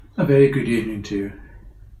A very good evening to you.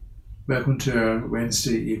 Welcome to our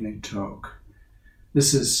Wednesday evening talk.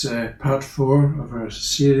 This is part 4 of our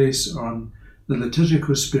series on the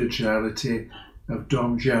liturgical spirituality of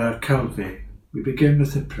Dom Gerard Calvet. We begin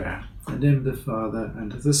with a prayer. In the name of the Father,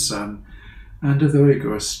 and of the Son, and of the Holy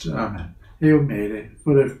Ghost. Amen. Hail Mary,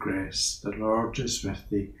 full of grace, the Lord is with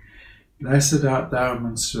thee. Blessed art thou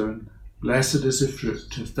amongst women, blessed is the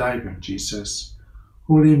fruit of thy womb, Jesus.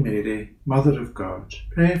 Holy Mary, Mother of God,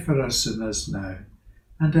 pray for us sinners now,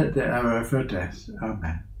 and at the hour of our death.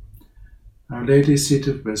 Amen. Our Lady, Seat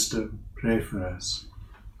of Wisdom, pray for us.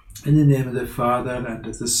 In the name of the Father, and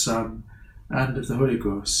of the Son, and of the Holy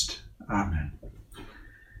Ghost. Amen.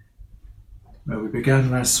 Well, we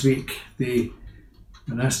began last week the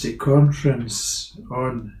monastic conference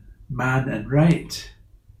on Man and Right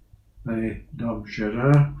by Dom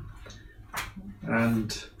Gerard,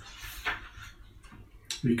 and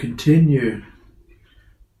we continue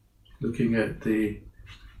looking at the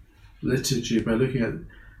liturgy by looking at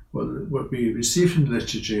what we receive from the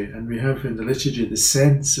liturgy, and we have in the liturgy the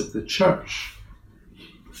sense of the church.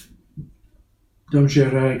 Dom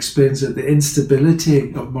Gerard explains that the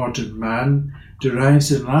instability of modern man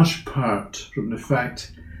derives in large part from the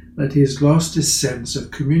fact that he has lost his sense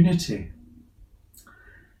of community.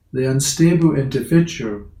 The unstable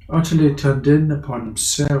individual, utterly turned in upon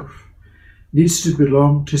himself, needs to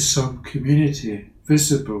belong to some community,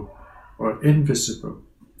 visible or invisible,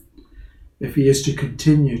 if he is to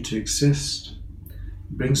continue to exist.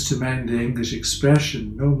 It brings to mind the English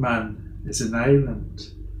expression, no man is an island,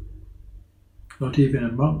 not even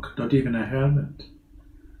a monk, not even a hermit.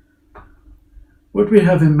 What we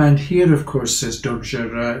have in mind here, of course, says Dom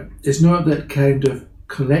Gerard, is not that kind of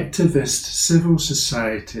collectivist civil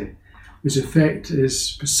society whose effect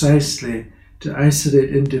is precisely to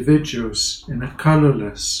isolate individuals in a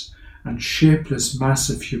colourless and shapeless mass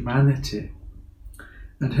of humanity.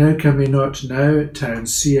 And how can we not now at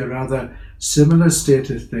times see a rather similar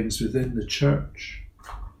state of things within the Church?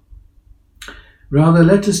 Rather,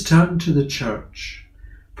 let us turn to the Church,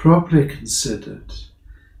 properly considered.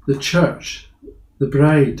 The Church, the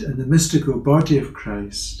bride and the mystical body of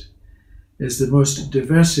Christ, is the most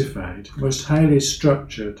diversified, most highly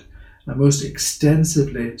structured, and most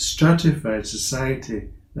extensively stratified society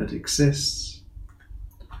that exists.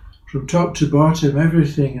 From top to bottom,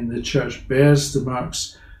 everything in the Church bears the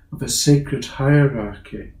marks of a sacred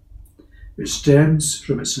hierarchy, which stems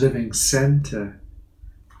from its living centre,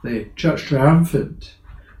 the Church triumphant,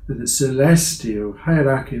 with its celestial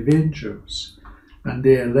hierarchy of angels, and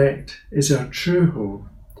the elect is our true home.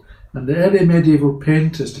 And the early medieval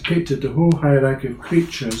painters depicted the whole hierarchy of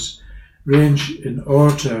creatures range in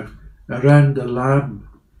order around the Lamb,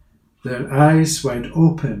 their eyes wide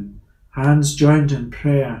open, hands joined in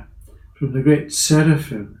prayer, from the great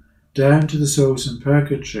seraphim down to the souls in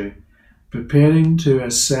purgatory, preparing to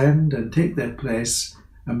ascend and take their place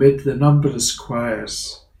amid the numberless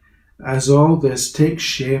choirs. As all this takes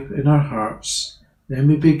shape in our hearts, then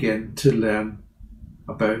we begin to learn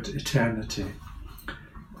about eternity.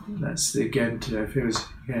 That's the Ghent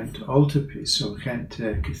altarpiece or Ghent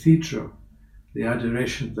cathedral, the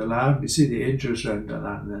adoration of the Lamb. You see the angels round the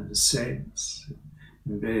Lamb and the saints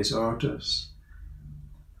in various orders.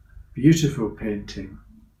 Beautiful painting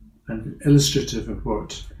and illustrative of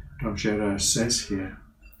what Dom Gerard says here.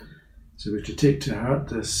 So we're to take to heart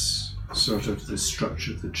this sort of the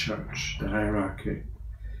structure of the Church, the hierarchy.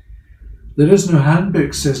 There is no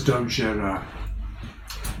handbook, says Dom Gerard,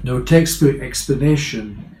 no textbook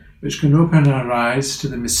explanation which can open our eyes to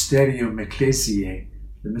the Mysterium Ecclesiae,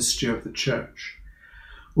 the mystery of the Church.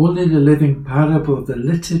 Only the living parable of the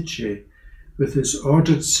liturgy, with its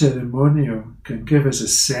ordered ceremonial, can give us a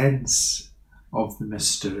sense of the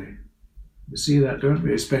mystery. We see that, don't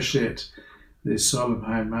we? Especially at the solemn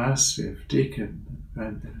high mass, we have deacon,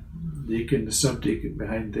 and the deacon, the subdeacon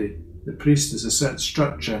behind the priest. There's a certain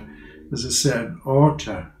structure, there's a certain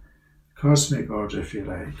order, cosmic order, if you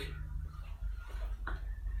like.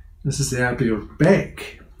 This is the Abbey of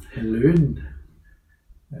Bec, in Leuven,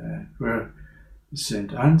 where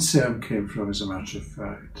St. Anselm came from, as a matter of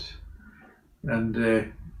fact.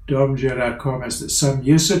 And Dom Gerard comments that some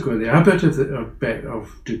years ago, the abbot of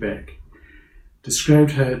Bec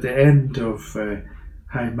described how at the end of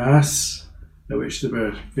High Mass, at which there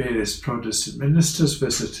were various Protestant ministers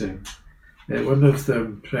visiting, one of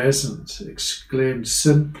them present exclaimed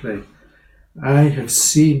simply, "I have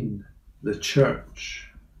seen the Church."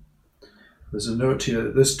 There's a note here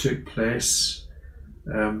that this took place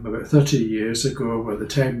about 30 years ago, by the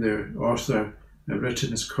time the author had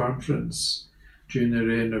written his conference, during the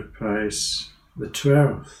reign of Pius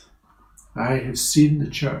XII. I have seen the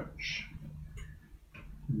church.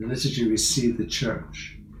 In the liturgy we see the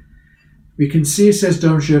church. We can see, says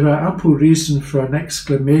Dom Gerard, ample reason for an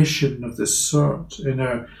exclamation of this sort in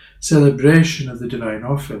our celebration of the Divine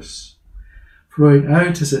Office, flowing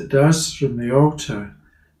out as it does from the altar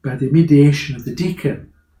by the mediation of the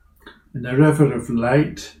deacon, in a river of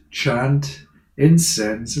light, chant,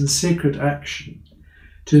 incense and sacred action,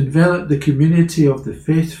 to envelop the community of the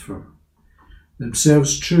faithful,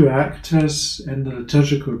 themselves true actors in the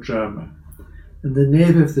liturgical drama, in the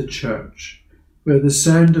nave of the church, where the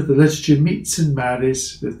sound of the liturgy meets and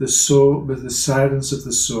marries with the soul, with the silence of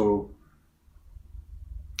the soul.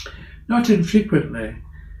 Not infrequently,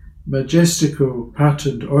 majestical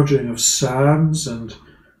patterned ordering of psalms and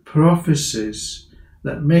prophecies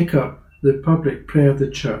that make up the public prayer of the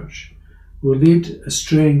church will lead a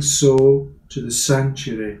straying soul to the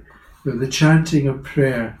sanctuary, where the chanting of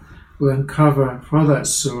prayer will uncover for that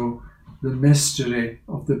soul the mystery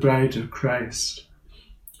of the bride of Christ.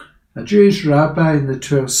 A Jewish rabbi in the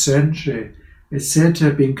 12th century is said to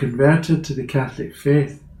have been converted to the Catholic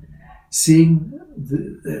faith, seeing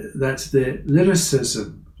that the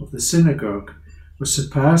lyricism of the synagogue was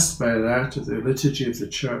surpassed by that of the liturgy of the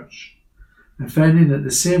church, and finding that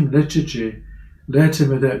the same liturgy led him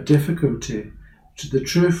without difficulty to the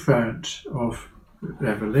true fount of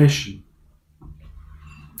revelation.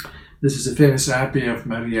 This is the famous Abbey of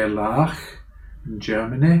Maria Laach in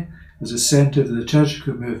Germany, as a centre of the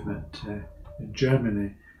liturgical movement in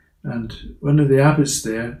Germany. And one of the abbots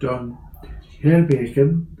there, Don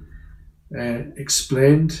Herbeken,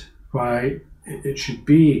 explained why it should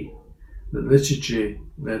be the liturgy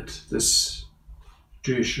led this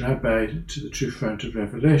Jewish rabbi to the true fount of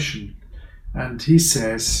revelation. And he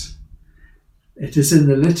says, it is in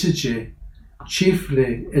the liturgy,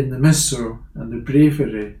 chiefly in the missal and the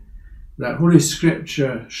breviary, that Holy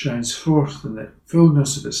Scripture shines forth in the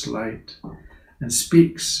fullness of its light and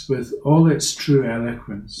speaks with all its true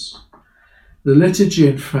eloquence. The liturgy,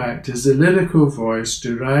 in fact, is the lyrical voice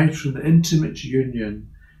derived from the intimate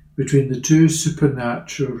union between the two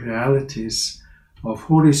supernatural realities of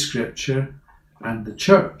Holy Scripture and the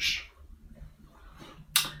Church.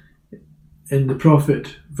 In the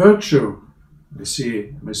prophet Virgil, we see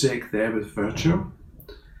a mosaic there with Virgil,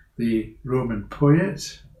 the Roman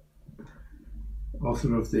poet,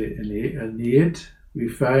 author of the Aeneid. We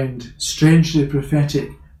find strangely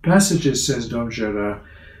prophetic passages, says Dom Gerard,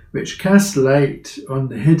 which cast light on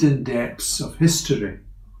the hidden depths of history.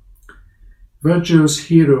 Virgil's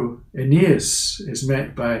hero Aeneas is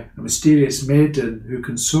met by a mysterious maiden who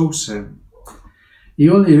consoles him. He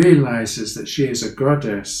only realizes that she is a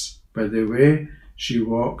goddess by the way she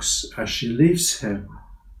walks as she leaves him.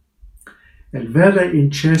 Et vera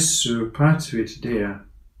incessu patuit Dea.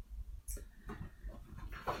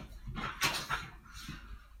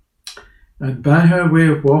 And by her way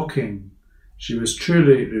of walking, she was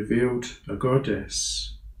truly revealed a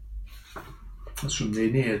goddess. That's from the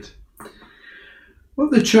Aeneid. What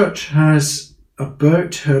the Church has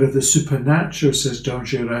about her of the supernatural, says Dom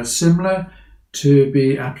Gerard, similar to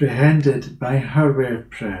be apprehended by her way of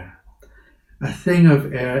prayer, a thing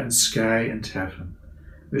of air and sky and heaven,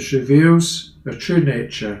 which reveals her true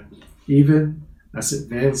nature even as it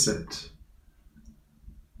veils it.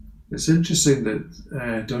 It's interesting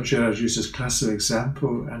that Dom Gerard uses classic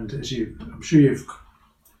example, and as I'm sure you're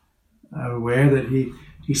aware that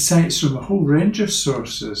he cites from a whole range of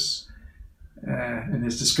sources in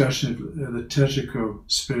his discussion of liturgical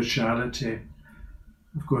spirituality.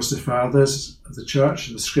 Of course, the fathers of the Church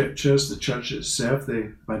and the Scriptures, the Church itself,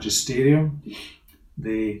 the magisterium,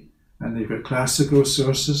 and they've got classical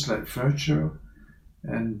sources like Virgil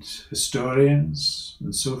and historians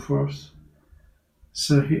and so forth.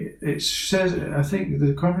 So it says, I think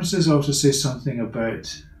the conferences also say something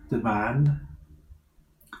about the man.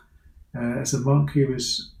 As a monk, he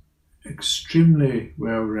was extremely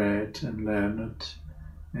well read and learned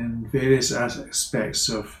in various aspects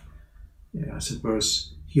of, I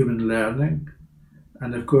suppose, human learning.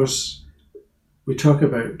 And of course, we talk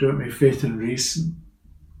about, don't we, faith and reason,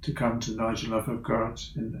 to come to knowledge and love of God.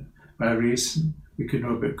 By reason, we can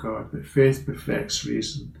know about God, but faith perfects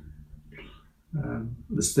reason.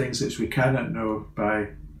 There's things which we cannot know by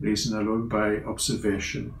reason alone, by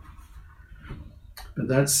observation. But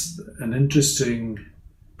that's an interesting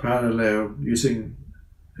parallel using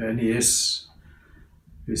Aeneas.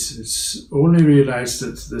 It's only realised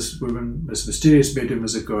that this woman, this mysterious maiden,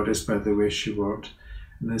 was a goddess by the way she walked.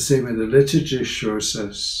 In the same way, the liturgy shows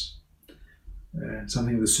us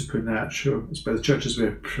something of the supernatural. It's by the Church's way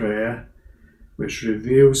of prayer, which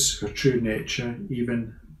reveals her true nature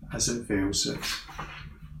even as it veils it.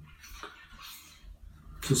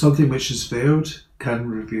 So something which is veiled can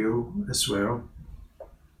reveal as well.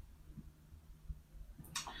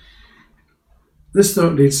 This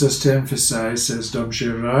thought leads us to emphasize, says Dom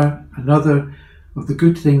Girard, another of the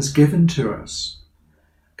good things given to us,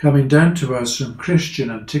 coming down to us from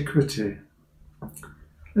Christian antiquity.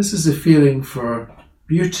 This is a feeling for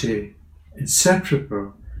beauty,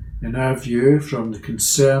 inseparable, in our view, from the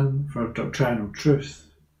concern for doctrinal truth.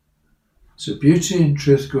 So beauty and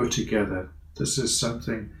truth go together. This is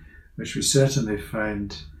something which we certainly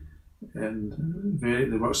find in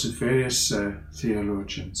the works of various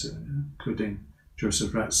theologians, including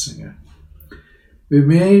Joseph Ratzinger. We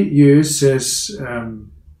may use, says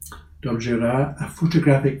Dom Girard, a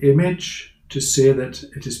photographic image to say that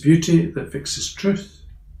it is beauty that fixes truth.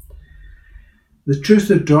 The truth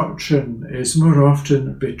of doctrine is more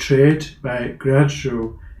often betrayed by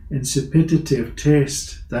gradual insipidity of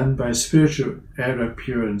taste than by spiritual error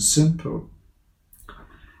pure and simple.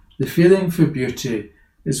 The feeling for beauty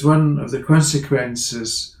is one of the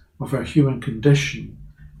consequences of our human condition,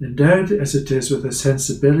 endowed as it is with a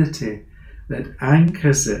sensibility that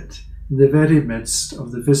anchors it in the very midst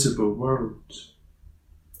of the visible world.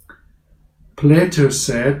 Plato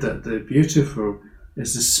said that the beautiful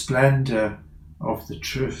is the splendour of the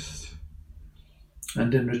truth.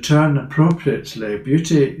 And in return, appropriately,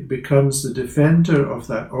 beauty becomes the defender of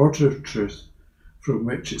that order of truth from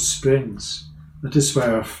which it springs. That is why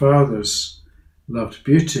our fathers loved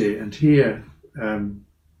beauty. And here, in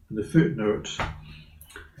the footnote,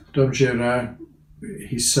 Dom Girard,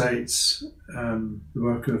 he cites the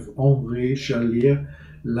work of Henri Jallier,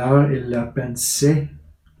 L'art et la pensée.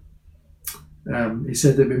 He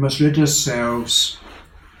said that we must rid ourselves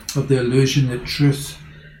of the illusion that truth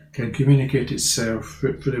can communicate itself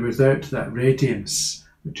fruitfully without that radiance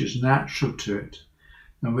which is natural to it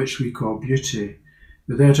and which we call beauty,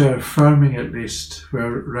 without our affirming, at least,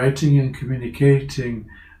 where writing and communicating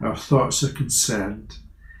our thoughts are concerned,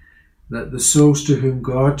 that the souls to whom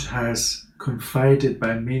God has confided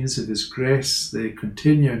by means of his grace the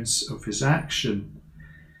continuance of his action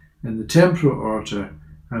in the temporal order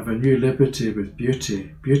have a new liberty with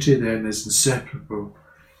beauty. Beauty then is inseparable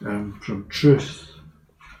from truth.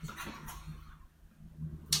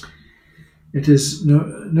 It is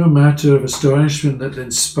no matter of astonishment that the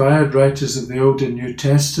inspired writers of the Old and New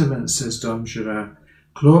Testament, says Dom Girard,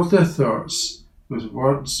 clothe their thoughts with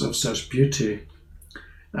words of such beauty,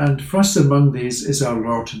 and first among these is our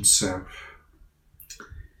Lord himself.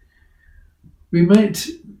 We might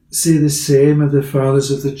say the same of the fathers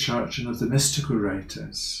of the Church and of the mystical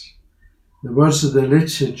writers. The words of the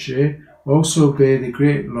liturgy also obey the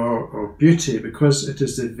great law of beauty because it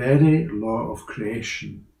is the very law of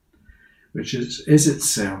creation, which is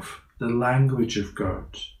itself the language of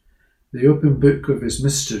God, the open book of his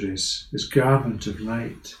mysteries, his garment of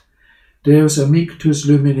light. Deus amictus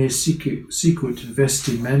lumine sicut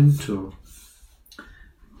vestimento.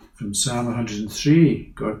 From Psalm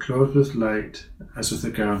 103, God clothed with light as with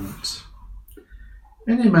a garment.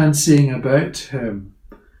 Any man seeing about him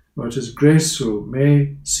what is graceful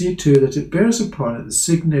may see too that it bears upon it the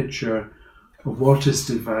signature of what is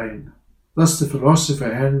divine. Thus the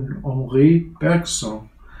philosopher Henri Bergson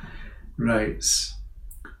writes,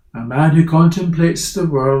 "A man who contemplates the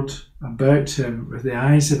world about him with the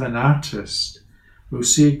eyes of an artist will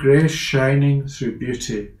see grace shining through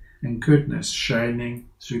beauty and goodness shining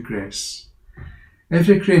through grace.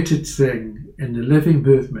 Every created thing in the living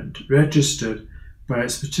movement, registered by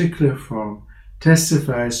its particular form,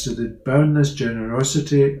 testifies to the boundless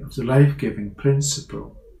generosity of the life-giving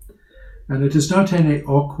principle. And it is not any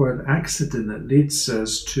awkward accident that leads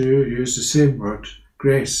us to use the same word,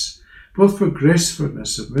 grace, both for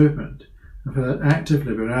gracefulness of movement and for that active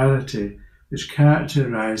liberality which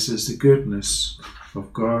characterizes the goodness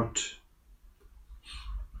of God."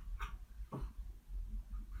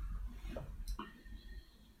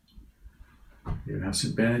 Here we have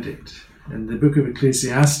St. Benedict. In the book of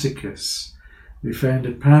Ecclesiasticus, we find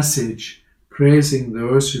a passage praising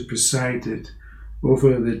those who presided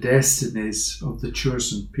over the destinies of the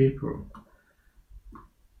chosen people.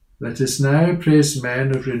 "Let us now praise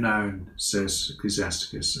men of renown," says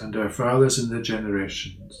Ecclesiasticus, "and our fathers in their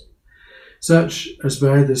generations, such as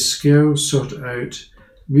by their skill sought out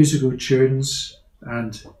musical tunes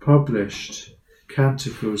and published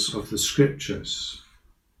canticles of the Scriptures.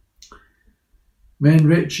 Men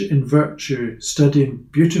rich in virtue, studying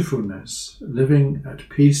beautifulness, living at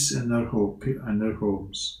peace in their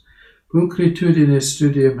homes. Pulchritudine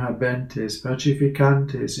studium habentes,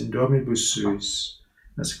 pacificantes in domibus suis."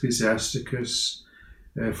 That's Ecclesiasticus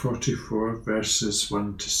 44, verses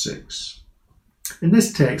 1 to 6. In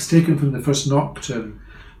this text, taken from the first nocturne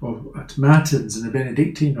at Matins in the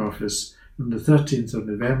Benedictine office on the 13th of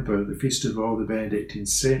November, the feast of all the Benedictine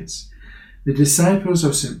saints, the disciples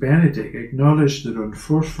of St. Benedict acknowledge their own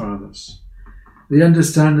forefathers. They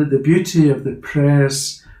understand that the beauty of the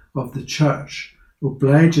prayers of the Church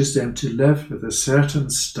obliges them to live with a certain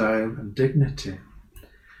style and dignity.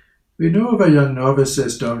 We know of a young novice,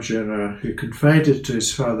 says Dom Gerard, who confided to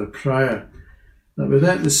his father Prior that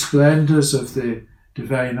without the splendours of the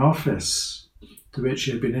divine office to which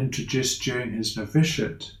he had been introduced during his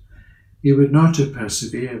novitiate, he would not have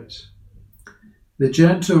persevered. The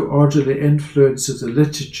gentle, orderly influence of the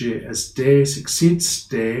liturgy as day succeeds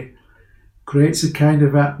day creates a kind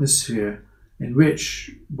of atmosphere in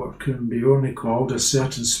which what can be only called a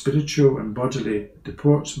certain spiritual and bodily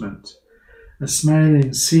deportment, a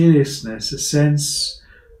smiling seriousness, a sense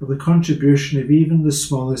of the contribution of even the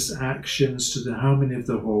smallest actions to the harmony of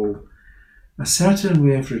the whole, a certain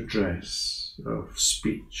way of redress, of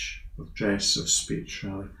speech, a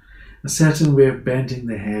certain way of bending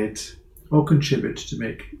the head, all contribute to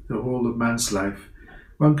make the whole of man's life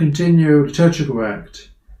one continual liturgical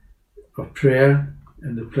act of prayer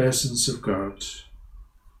in the presence of God.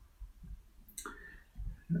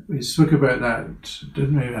 We spoke about that,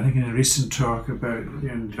 didn't we? I think in a recent talk about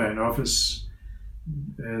divine office,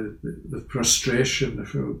 the prostration,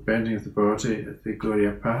 the bending of the body at the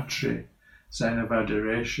Gloria Patri, sign of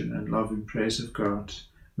adoration and love and praise of God,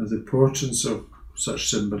 and the importance of such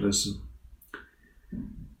symbolism.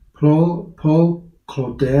 Paul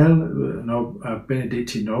Claudel, a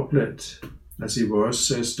Benedictine oblate, as he was,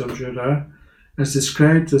 says Dom Gerard, has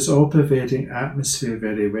described this all-pervading atmosphere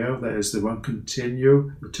very well, that is, the one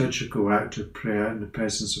continual liturgical act of prayer in the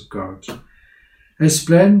presence of God. How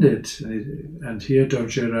splendid, and here Dom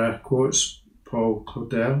Gerard quotes Paul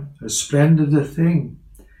Claudel, how splendid a thing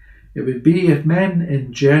it would be if men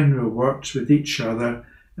in general worked with each other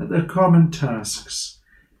at their common tasks,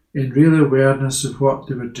 in real awareness of what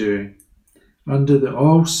they were doing, under the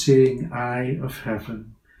all-seeing eye of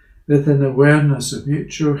heaven, with an awareness of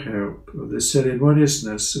mutual help, of the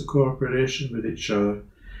ceremoniousness of cooperation with each other,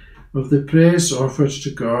 of the praise offered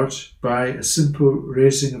to God by a simple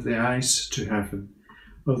raising of the eyes to heaven,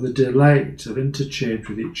 of the delight of interchange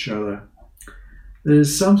with each other. There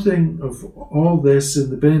is something of all this in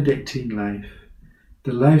the Benedictine life.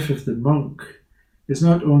 The life of the monk is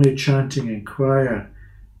not only chanting in choir,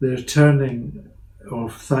 the returning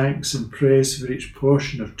of thanks and praise for each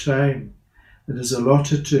portion of time that is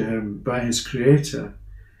allotted to him by his Creator.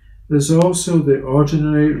 There's also the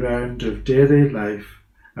ordinary round of daily life,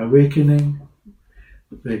 awakening,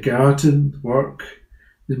 the garden work,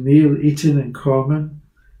 the meal eaten in common,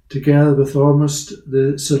 together with almost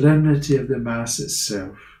the solemnity of the Mass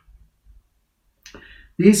itself.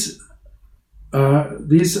 There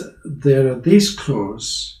are these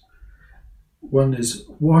clothes. One is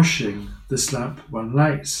washing this lamp one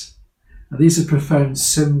lights, and these are profound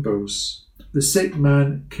symbols. The sick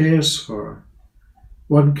man cares for,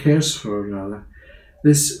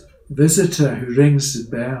 this visitor who rings the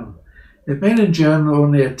bell. If men in general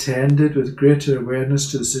only attended with greater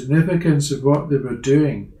awareness to the significance of what they were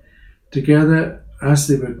doing, together as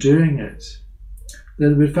they were doing it,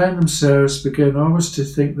 then they would find themselves begin almost to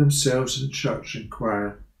think themselves in church and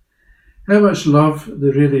choir. How much love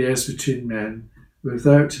there really is between men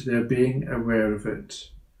without their being aware of it.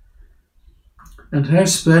 And how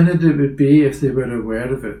splendid it would be if they were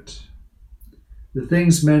aware of it. The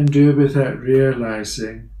things men do without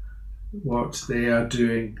realizing what they are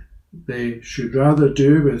doing, they should rather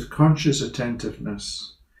do with conscious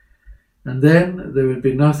attentiveness. And then there would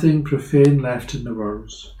be nothing profane left in the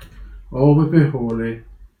world. All would be holy,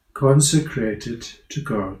 consecrated to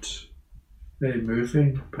God. Very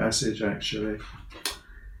moving passage, actually.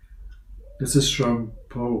 This is from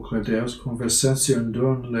Paul Claudel's Conversation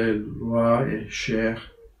dans les lois et chairs,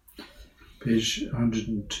 page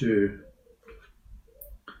 102.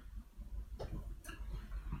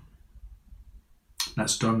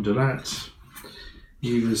 That's Dom de Latte.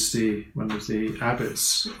 He was one of the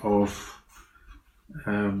abbots of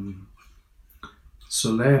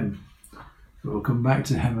Solesmes. We'll come back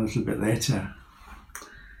to him a little bit later.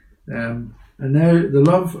 And now the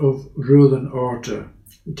love of rule and order.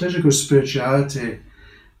 Liturgical spirituality,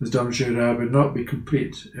 as Dom Gerard, would not be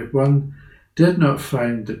complete if one did not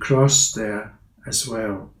find the cross there as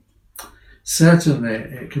well. Certainly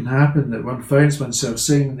it can happen that one finds oneself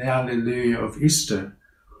singing the Alleluia of Easter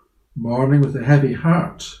morning with a heavy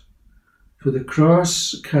heart, for the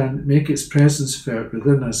cross can make its presence felt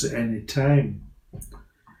within us at any time.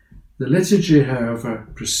 The liturgy, however,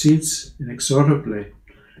 proceeds inexorably,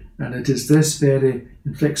 and it is this very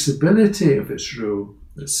inflexibility of its rule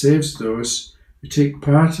that saves those who take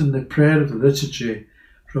part in the prayer of the liturgy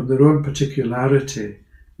from their own particularity,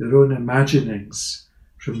 their own imaginings,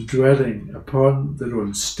 from dwelling upon their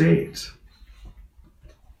own state.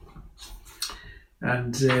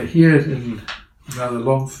 And here in a rather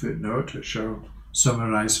long footnote, which I'll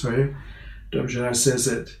summarise for you, Dom Gerard says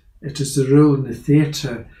that it is the rule in the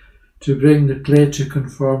theatre to bring the play to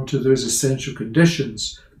conform to those essential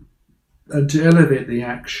conditions and to elevate the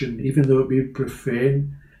action, even though it be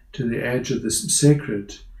profane, to the edge of the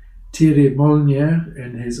sacred. Thierry Molnier,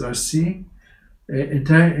 in his Orsi,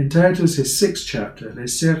 entitles his 6th chapter, Les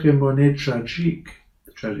Cérémonies Tragiques,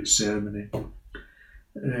 the tragic ceremony.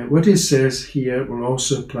 What he says here will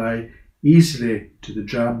also apply easily to the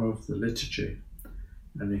drama of the liturgy.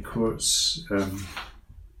 And he quotes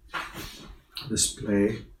this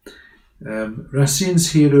play.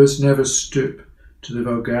 Racine's heroes never stoop to the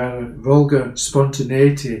vulgar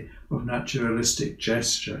spontaneity of naturalistic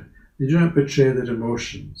gesture. They do not betray their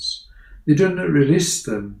emotions. They do not release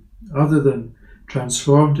them, other than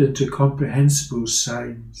transformed into comprehensible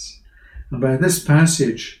signs. And by this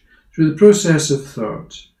passage, through the process of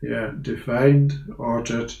thought, they are defined,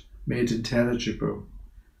 ordered, made intelligible.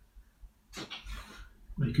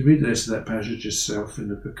 You can read the rest of that passage yourself in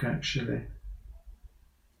the book, actually.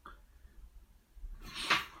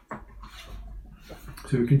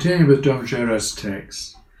 So we continue with Dom Gerard's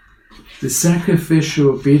text. The sacrificial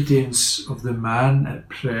obedience of the man at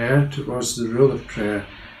prayer towards the rule of prayer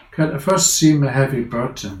can at first seem a heavy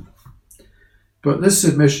burden, but this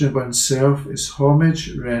submission of oneself is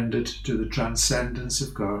homage rendered to the transcendence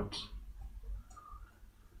of God.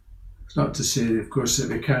 It's not to say, of course,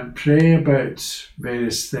 that we can't pray about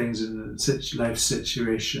various things in life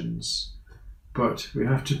situations, but we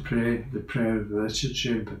have to pray the prayer of the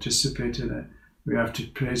liturgy and participate in it. We have to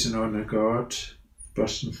praise and honour God,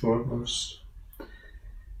 first and foremost.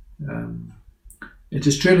 It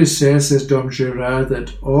is truly said, says Dom Gerard,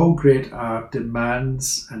 that all great art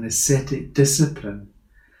demands an ascetic discipline,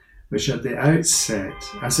 which at the outset,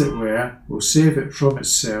 as it were, will save it from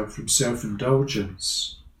itself, from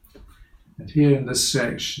self-indulgence. And here in this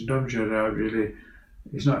section, Dom Gerard really,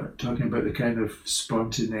 he's not talking about the kind of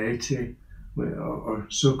spontaneity or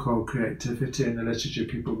so-called creativity in the liturgy,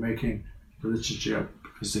 people making the liturgy up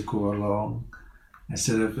as they go along,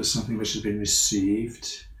 instead of as something which has been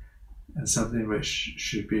received, and something which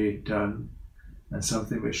should be done, and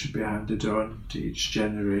something which should be handed on to each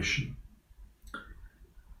generation.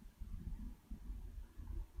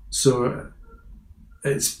 So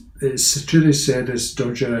it's truly said, as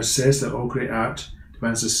Dom Gerard says, that all great art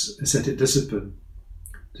demands ascetic discipline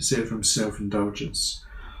to save from self-indulgence.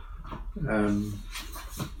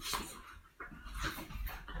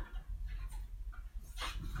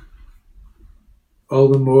 All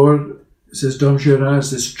the more, says Dom Gerard,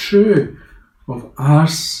 is this true of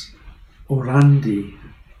ars orandi,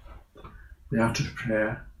 the art of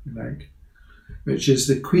prayer, which is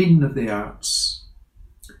the queen of the arts.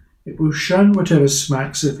 It will shun whatever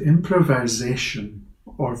smacks of improvisation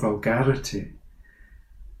or vulgarity.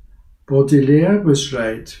 Baudelaire was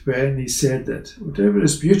right when he said that whatever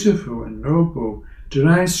is beautiful and noble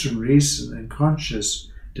derives from reason and conscious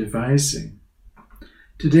devising.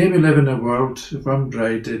 Today we live in a world of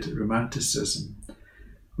unbridled romanticism,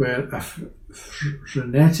 where a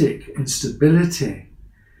frenetic instability,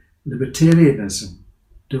 libertarianism,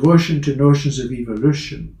 devotion to notions of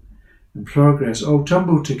evolution and progress all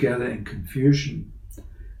tumble together in confusion.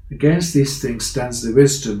 Against these things stands the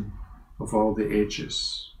wisdom of all the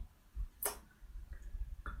ages.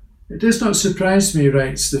 It does not surprise me,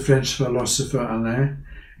 writes the French philosopher Alain,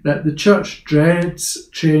 that the Church dreads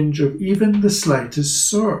change of even the slightest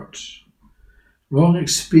sort. Long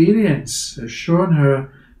experience has shown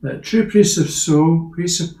her that true peace of soul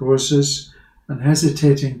presupposes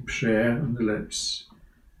unhesitating prayer on the lips,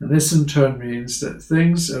 and this in turn means that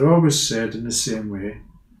things are always said in the same way.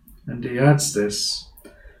 And he adds this: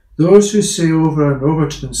 those who say over and over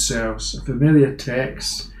to themselves a familiar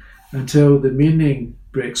text until the meaning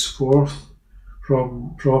breaks forth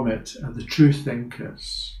from it are the true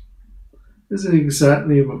thinkers. This is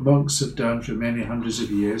exactly what monks have done for many hundreds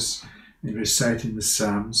of years in reciting the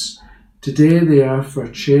Psalms. Today they are for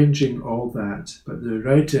changing all that, but the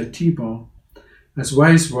writer Thibon has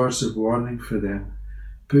wise words of warning for them.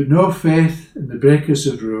 Put no faith in the breakers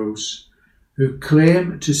of rules who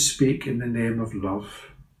claim to speak in the name of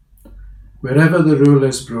love. Wherever the rule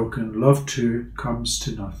is broken, love too comes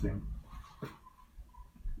to nothing.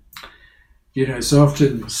 You know, it's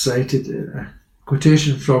often cited, a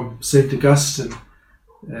quotation from St. Augustine,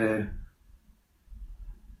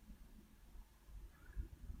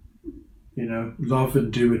 love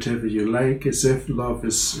and do whatever you like, as if love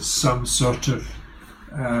is some sort of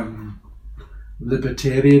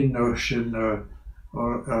libertarian notion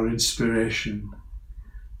or inspiration.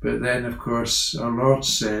 But then, of course, our Lord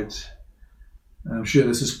said, and I'm sure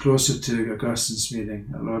this is closer to Augustine's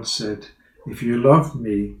meaning, our Lord said, if you love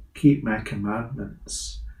me, keep my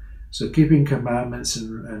commandments. So keeping commandments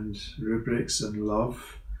and rubrics and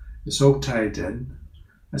love, it's all tied in.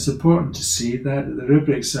 It's important to see that the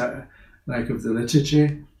rubrics like of the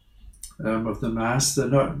liturgy, of the Mass, they're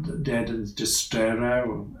not dead and just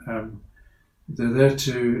sterile. They're there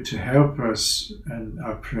to help us in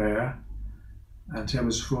our prayer and to help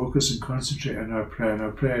us focus and concentrate on our prayer. And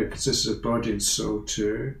our prayer consists of body and soul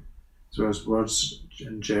too, as well as words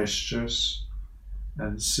and gestures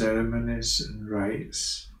and ceremonies and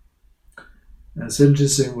rites. And it's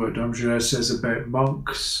interesting what Dom Gérard says about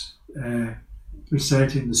monks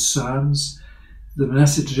reciting the Psalms. The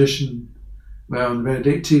monastic tradition, well, the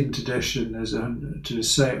Benedictine tradition is to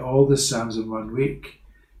recite all the Psalms in 1 week,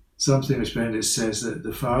 something which Benedict says that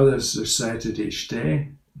the Fathers recited each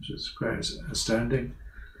day, which is quite astounding.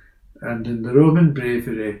 And in the Roman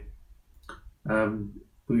Breviary,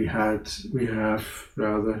 we have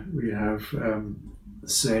the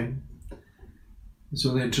same. It's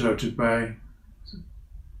only interrupted by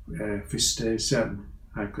feast days, certain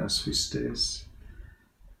high-class feast days.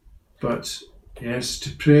 But yes, to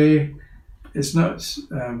pray, it's not.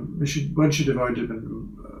 One should avoid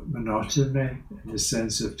monotony in the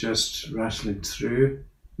sense of just rattling through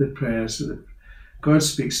the prayers. So that God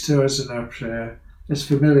speaks to us in our prayer. It's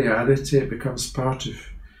familiarity. It becomes part of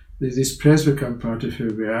these prayers become part of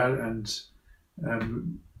who we are, and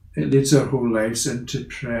it leads our whole lives into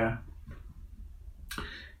prayer.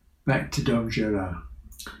 Back to Dom Gérard.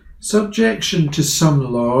 Subjection to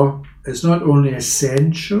some law is not only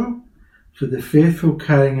essential for the faithful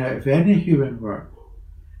carrying out of any human work,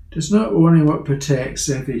 it is not only what protects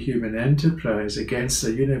every human enterprise against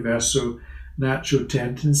a universal natural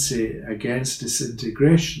tendency against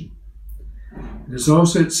disintegration, it is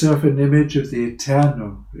also itself an image of the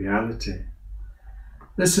eternal reality.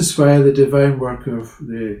 This is why the divine work of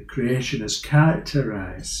the creation is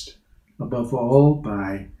characterized, above all,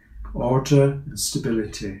 by order and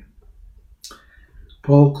stability.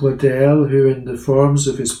 Paul Claudel, who in the forms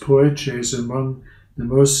of his poetry is among the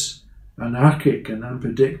most anarchic and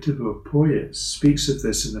unpredictable poets, speaks of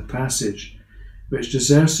this in a passage which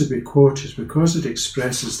deserves to be quoted because it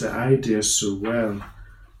expresses the idea so well.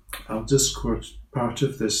 I'll just quote part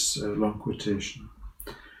of this long quotation.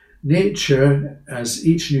 Nature, as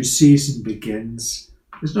each new season begins,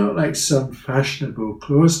 is not like some fashionable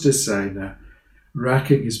clothes designer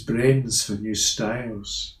racking his brains for new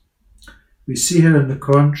styles. We see her, on the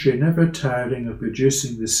contrary, never tiring of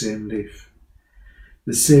producing the same leaf,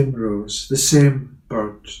 the same rose, the same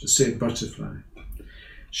bird, the same butterfly.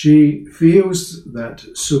 She feels that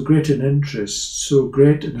so great an interest, so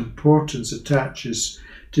great an importance attaches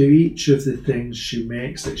to each of the things she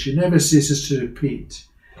makes that she never ceases to repeat,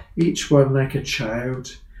 each one like a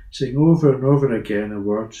child, saying over and over again a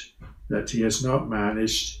word that he has not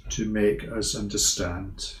managed to make us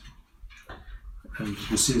understand. And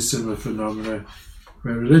we see a similar phenomena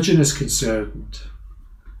where religion is concerned.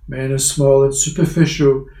 Men of small and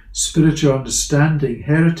superficial spiritual understanding,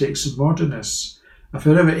 heretics and modernists, are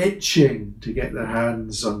forever itching to get their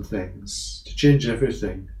hands on things, to change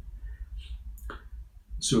everything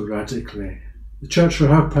so radically. The Church, for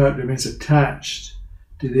her part, remains attached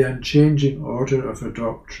to the unchanging order of her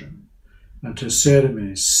doctrine and her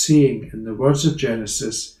ceremonies, seeing in the words of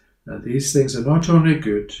Genesis that these things are not only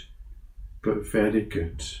good, but very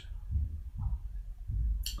good.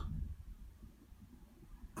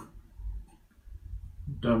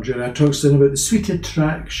 Dom Gérard talks then about the sweet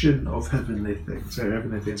attraction of heavenly things, how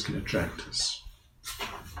heavenly things can attract us.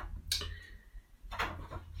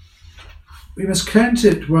 We must count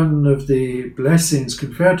it one of the blessings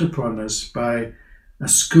conferred upon us by a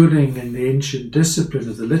schooling in the ancient discipline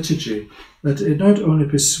of the liturgy that it not only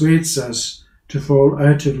persuades us to fall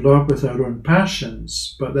out of love with our own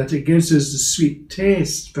passions, but that it gives us the sweet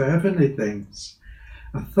taste for heavenly things,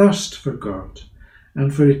 a thirst for God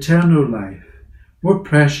and for eternal life, more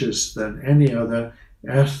precious than any other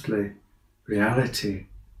earthly reality.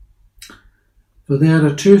 For there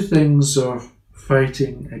are two things of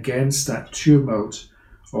fighting against that tumult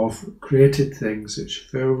of created things which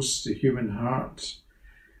fills the human heart.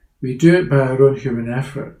 We do it by our own human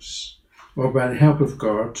efforts, or by the help of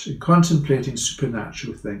God in contemplating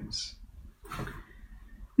supernatural things.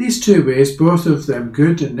 These two ways, both of them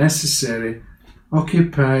good and necessary,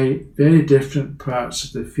 occupy very different parts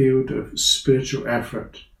of the field of spiritual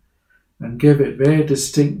effort, and give it very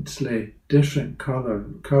distinctly different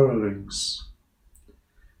colourings.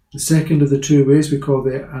 The second of the two ways we call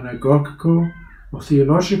the anagogical or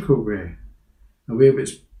theological way, a way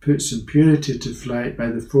which puts impurity to flight by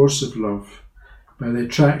the force of love, by the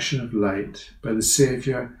attraction of light, by the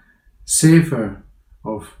savour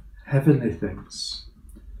of heavenly things.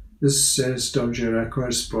 This, says Dom Gerard,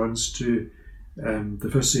 corresponds to the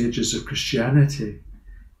first ages of Christianity,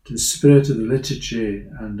 to the spirit of the liturgy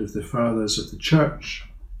and of the fathers of the church.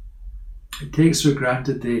 It takes for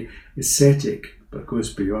granted the ascetic, but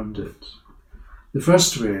goes beyond it. The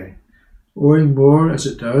first way, owing more as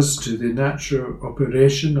it does to the natural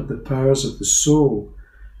operation of the powers of the soul,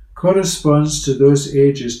 corresponds to those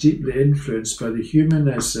ages deeply influenced by the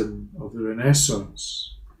humanism of the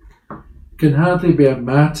Renaissance. It can hardly be a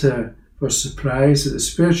matter for surprise that the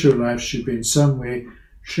spiritual life should be in some way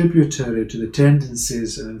tributary to the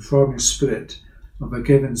tendencies and informing spirit of a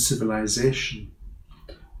given civilization.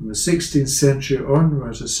 From the 16th century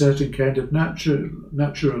onwards, a certain kind of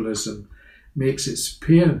naturalism makes its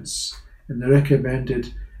appearance in the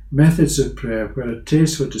recommended methods of prayer, where a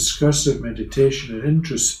taste for discursive meditation and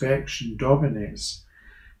introspection dominates,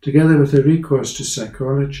 together with a recourse to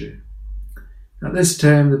psychology. At this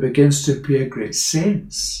time, there begins to appear great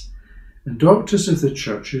saints and doctors of the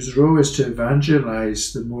Church whose role is to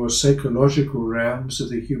evangelize the more psychological realms of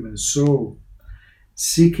the human soul,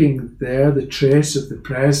 seeking there the trace of the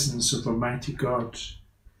presence of Almighty God.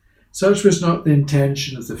 Such was not the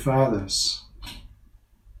intention of the Fathers.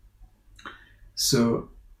 So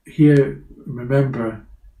here, remember,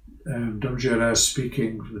 Dom Gerard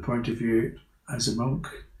speaking from the point of view as a monk,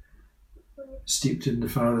 steeped in the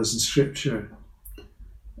Fathers and Scripture.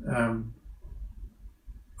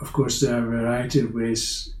 Of course, there are a variety of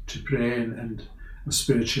ways to pray and of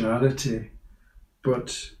spirituality,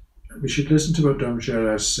 but we should listen to what Dom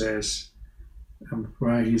Gerard says and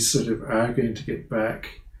why he's sort of arguing to get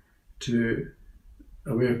back to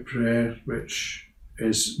a way of prayer which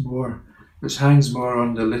hangs more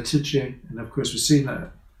on the liturgy. And of course, we've seen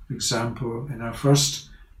that example in our first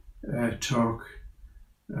talk,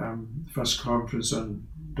 first conference on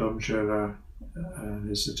Dom Gerard and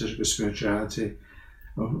his liturgical spirituality,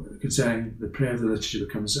 concerning the prayer of the liturgy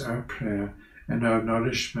becomes our prayer and our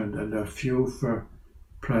nourishment and our fuel for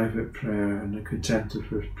private prayer and a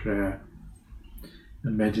contemplative prayer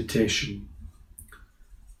and meditation.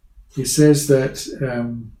 He says that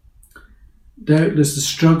doubtless the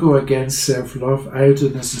struggle against self-love,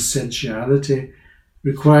 idleness and sensuality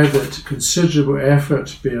require that considerable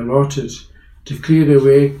effort be allotted to clear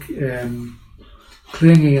away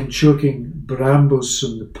clinging and choking brambles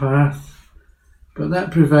from the path, but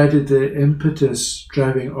that provided the impetus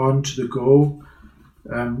driving on to the goal.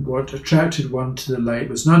 What attracted one to the light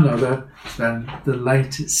was none other than the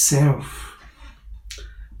light itself.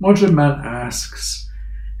 Modern man asks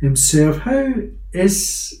himself how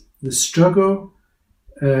is the struggle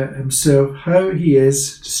how he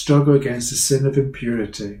is to struggle against the sin of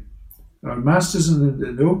impurity. Our masters in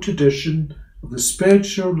the old tradition of the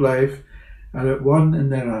spiritual life are at one in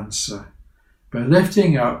their answer. By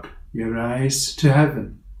lifting up your eyes to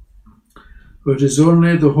heaven, for it is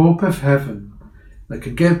only the hope of heaven that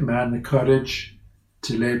can give man the courage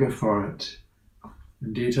to labour for it.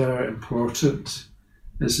 Indeed, how important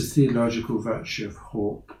is the theological virtue of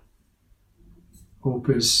hope. Hope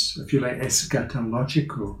is, if you like,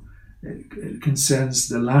 eschatological. It concerns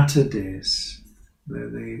the latter days,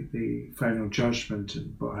 the final judgment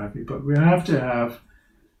and what have you. But we have to have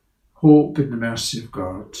hope in the mercy of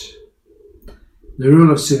God. The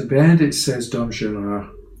rule of St. Benedict, says Dom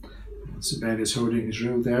Gerard. St. Benedict's holding his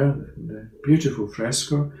rule there in a beautiful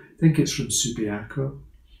fresco. I think it's from Subiaco.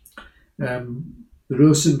 The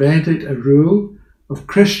rule of St. Benedict, a rule of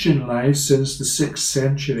Christian life since the 6th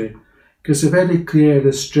century, gives a very clear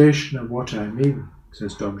illustration of what I mean,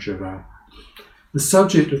 says Dom Gerard. The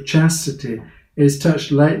subject of chastity is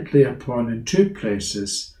touched lightly upon in 2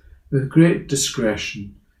 places with great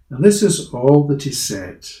discretion, and this is all that he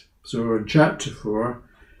said. So in chapter 4,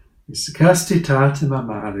 it's castitatem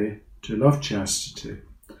amare, to love chastity.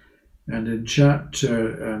 And in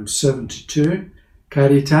chapter 72,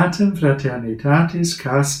 caritatem fraternitatis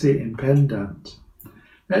caste impendant.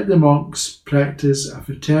 Let the monks practice a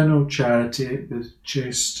fraternal charity with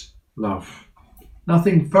chaste love.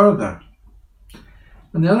 Nothing further.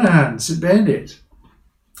 On the other hand, St. Benedict,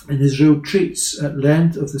 in his rule, treats at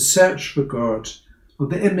length of the search for God, of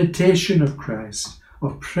the imitation of Christ,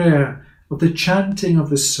 of prayer, of the chanting of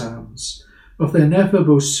the psalms, of the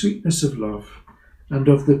ineffable sweetness of love, and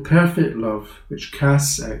of the perfect love which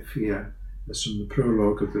casts out fear, as from the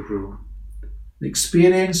prologue of the rule. The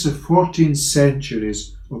experience of 14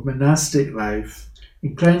 centuries of monastic life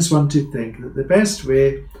inclines one to think that the best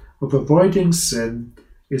way of avoiding sin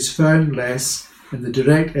is found less in the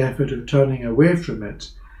direct effort of turning away from it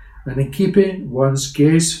than in keeping one's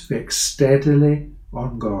gaze fixed steadily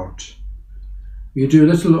on God. We do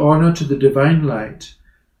little honour to the divine light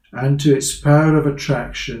and to its power of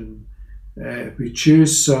attraction if we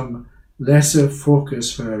choose some lesser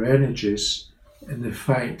focus for our energies in the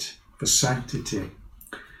fight for sanctity.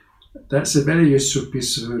 That's a very useful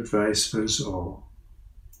piece of advice for us all.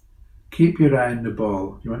 Keep your eye on the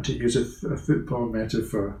ball. You want to use a football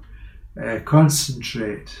metaphor.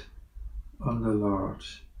 Concentrate on the Lord,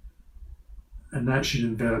 and that should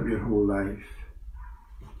envelop your whole life.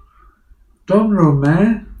 Dom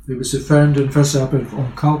Romain, who was the founder and first abbot of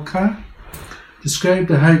Onkalka, described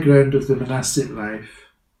the high ground of the monastic life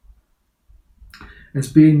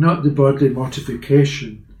as being not the bodily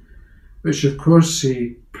mortification, which of course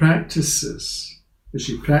he practiced,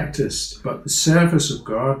 but the service of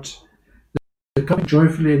God, the coming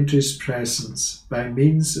joyfully into his presence by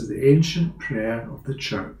means of the ancient prayer of the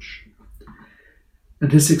Church.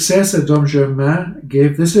 And his successor, Dom Germain,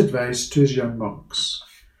 gave this advice to his young monks.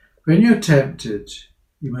 When you're tempted,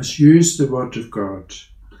 you must use the word of God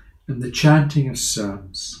and the chanting of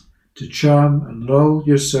psalms to charm and lull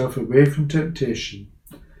yourself away from temptation,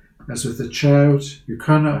 as with a child who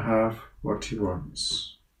cannot have what he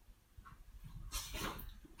wants.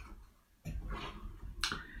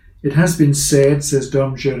 It has been said, says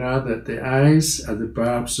Dom Gerard, that the eyes are the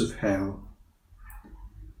barbs of hell.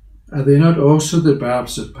 Are they not also the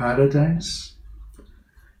barbs of paradise?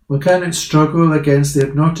 One cannot struggle against the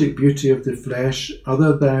hypnotic beauty of the flesh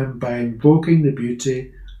other than by invoking the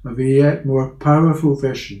beauty of a yet more powerful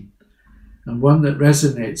vision, and one that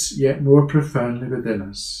resonates yet more profoundly within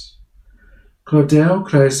us. Claudel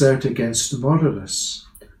cries out against the moralists.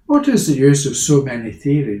 What is the use of so many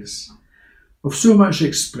theories, of so much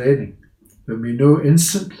explaining, when we know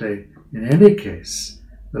instantly, in any case,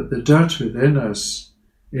 that the dirt within us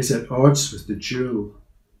is at odds with the jewel?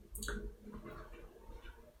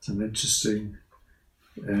 It's an interesting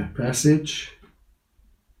passage.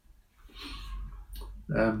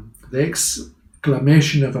 The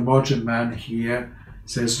exclamation of a modern man here,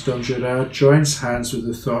 says Dom Gerard, joins hands with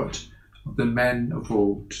the thought of the men of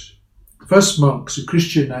old. The first monks who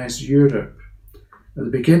Christianized Europe at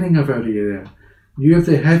the beginning of our era knew of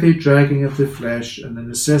the heavy dragging of the flesh and the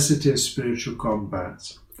necessity of spiritual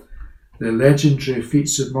combat. Their legendary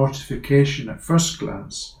feats of mortification at first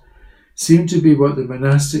glance seem to be what the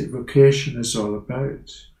monastic vocation is all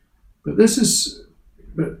about. But this is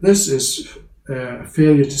a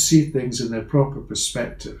failure to see things in their proper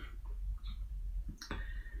perspective,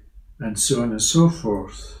 and so on and so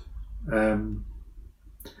forth.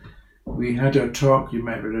 We had our talk, you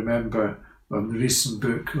might remember, on the recent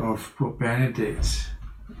book of Pope Benedict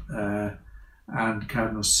and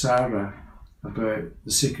Cardinal Sarah about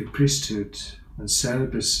the sacred priesthood and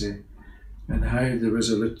celibacy, and how there was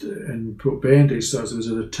in Pope Benedict's thoughts, there was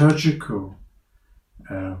a liturgical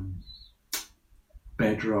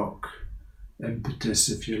bedrock impetus,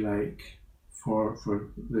 if you like, for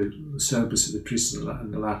the celibacy of the priest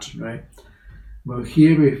and the Latin Rite. Well,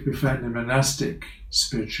 here we find the monastic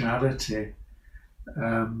spirituality.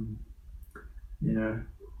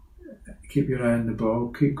 Keep your eye on the ball,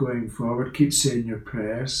 keep going forward, keep saying your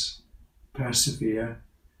prayers, persevere,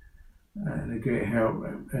 and a great help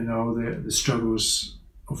in all the struggles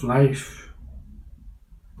of life.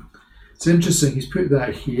 It's interesting, he's put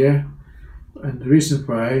that here, and the reason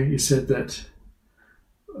why he said that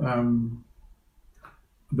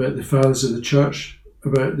about the fathers of the church,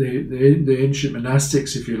 about the ancient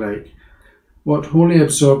monastics, if you like, what wholly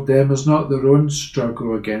absorbed them was not their own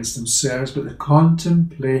struggle against themselves, but the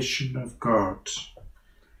contemplation of God.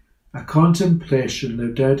 A contemplation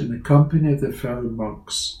lived out in the company of their fellow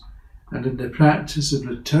monks, and in the practice of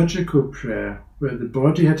liturgical prayer, where the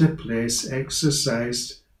body had a place,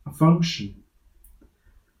 exercised a function.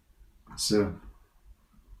 So,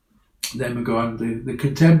 then we go on. The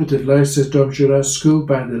contemplative life, says Dom Gerard, schooled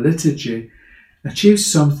by the liturgy,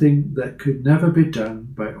 achieves something that could never be done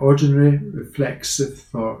by ordinary reflexive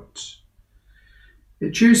thought.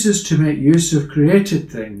 It chooses to make use of created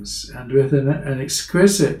things, and with an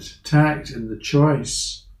exquisite tact in the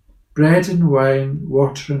choice, bread and wine,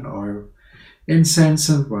 water and oil, incense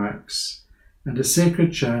and wax, and a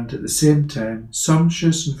sacred chant at the same time,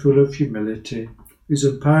 sumptuous and full of humility, whose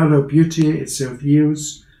unparalleled beauty itself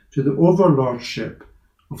yields to the overlordship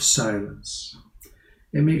of silence.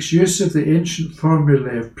 It makes use of the ancient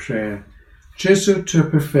formulae of prayer, chiseled to a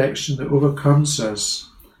perfection that overcomes us,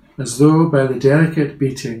 as though by the delicate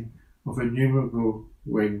beating of innumerable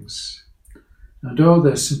wings. And all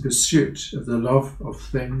this in pursuit of the love of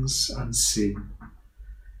things unseen.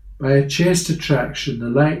 By a chaste attraction, the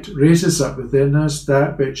light raises up within us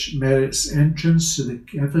that which merits entrance to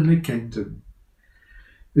the heavenly kingdom,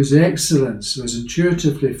 whose excellence was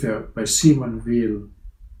intuitively felt by Simon Weil,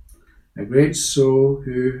 a great soul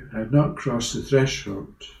who had not crossed the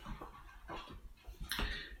threshold.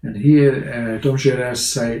 And here Dom Gérard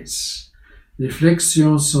cites, Les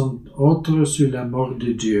réflexions sont autres sur la mort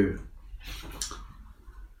de Dieu.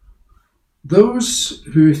 Those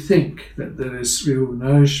who think that there is real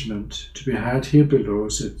nourishment to be had here below,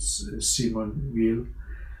 said Simon Weil,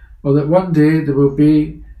 or that one day there will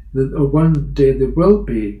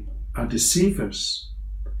be, are deceivers.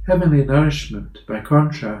 Heavenly nourishment, by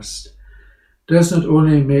contrast, does not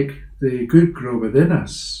only make the good grow within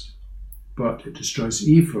us, but it destroys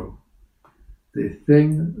evil, the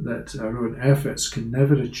thing that our own efforts can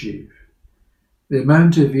never achieve. The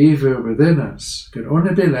amount of evil within us can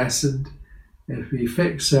only be lessened if we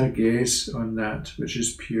fix our gaze on that which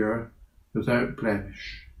is pure, without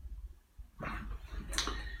blemish.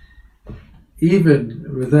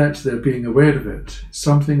 Even without their being aware of it,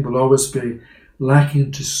 something will always be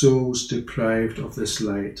lacking to souls deprived of this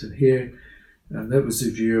light. And that was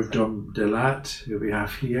the view of Dom Delat, who we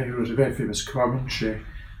have here. He wrote a very famous commentary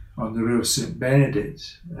on the Rule of St.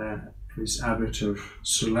 Benedict, who's abbot of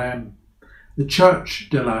Solesmes. The Church,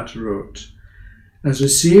 Delat wrote, has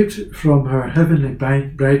received from her heavenly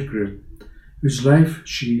bridegroom, whose life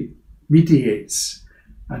she mediates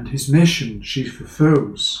and whose mission she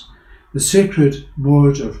fulfills, the sacred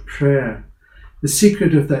mode of prayer, the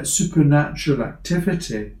secret of that supernatural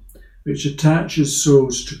activity which attaches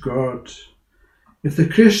souls to God. If the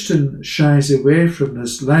Christian shies away from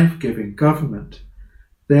this life-giving government,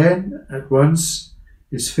 then at once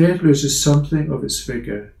his faith loses something of its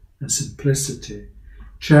vigour and simplicity.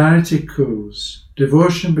 Charity cools,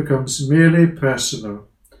 devotion becomes merely personal,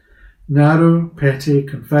 narrow, petty,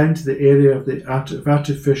 confined to the area of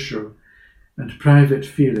artificial and private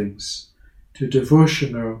feelings, to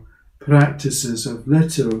devotional practices of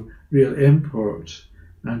little real import,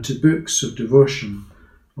 and to books of devotion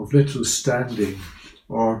of little standing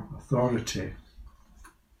or authority.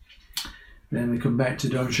 Then we come back to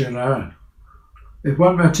Dom Gérard. If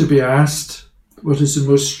one were to be asked, what is the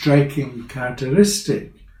most striking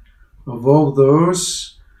characteristic of all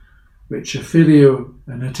those which a filial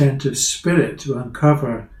and attentive spirit will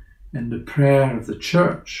uncover in the prayer of the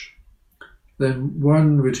Church, then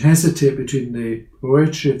one would hesitate between the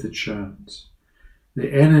poetry of the chant,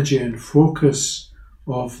 the energy and focus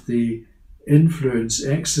of the influence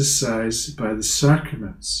exercised by the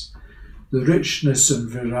sacraments, the richness and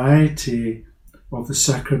variety of the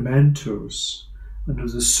sacramentals, and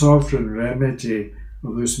of the sovereign remedy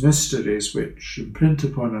of those mysteries which imprint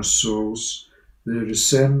upon our souls the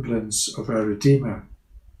resemblance of our Redeemer.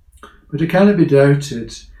 But it cannot be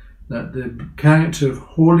doubted that the character of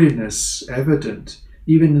holiness evident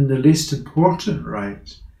even in the least important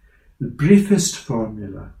rite, the briefest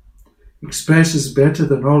formula, expresses better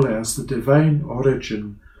than all else the divine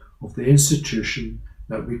origin of the institution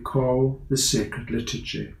that we call the sacred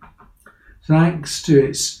liturgy. Thanks to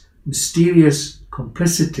its mysterious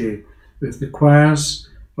complicity with the choirs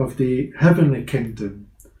of the heavenly kingdom,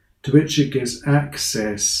 to which it gives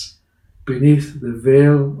access beneath the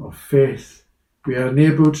veil of faith, we are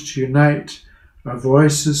enabled to unite our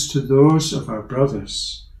voices to those of our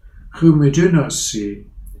brothers, whom we do not see,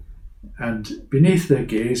 and beneath their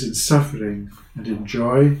gaze in suffering and in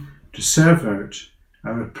joy to serve out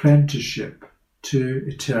our apprenticeship to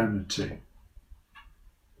eternity.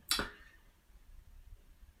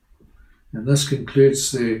 And this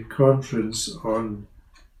concludes the conference on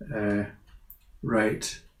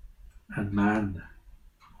right and man,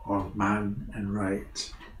 or man and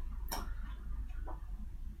right.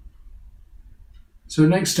 So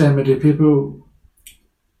next time, my dear people,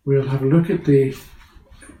 we'll have a look at the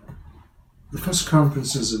first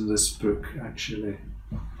conferences in this book, actually,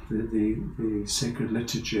 the Sacred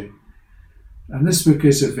Liturgy. And this book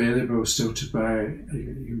is available still to buy.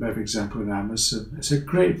 You can buy, for example, on Amazon. It's a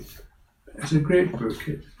great book.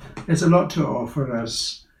 It has a lot to offer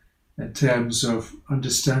us in terms of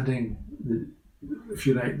understanding, if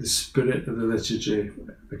you like, the spirit of the liturgy. If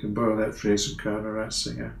I can borrow that phrase from Karl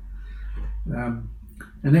Ratzinger.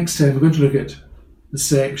 And next time we're going to look at the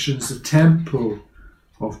sections, the temple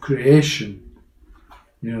of creation.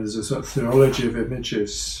 You know, there's a sort of theology of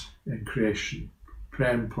images in creation,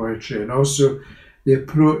 prayer and poetry, and also the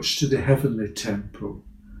approach to the heavenly temple.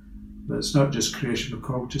 But it's not just creation, we're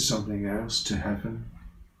called to something else, to heaven.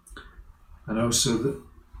 and also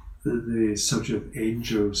the subject of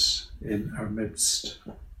angels in our midst.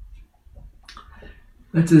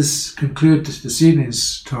 Let us conclude this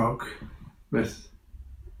evening's talk with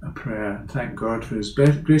a prayer and thank God for his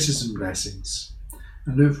graces and blessings,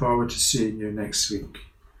 and look forward to seeing you next week.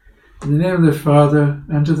 In the name of the Father,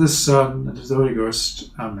 and of the Son, and of the Holy Ghost.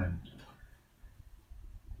 Amen.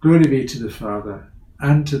 Glory be to the Father,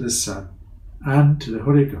 and to the Son, and to the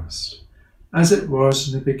Holy Ghost, as it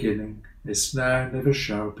was in the beginning, is now, and ever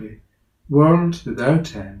shall be, world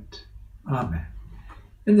without end. Amen.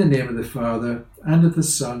 In the name of the Father, and of the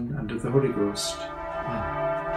Son, and of the Holy Ghost.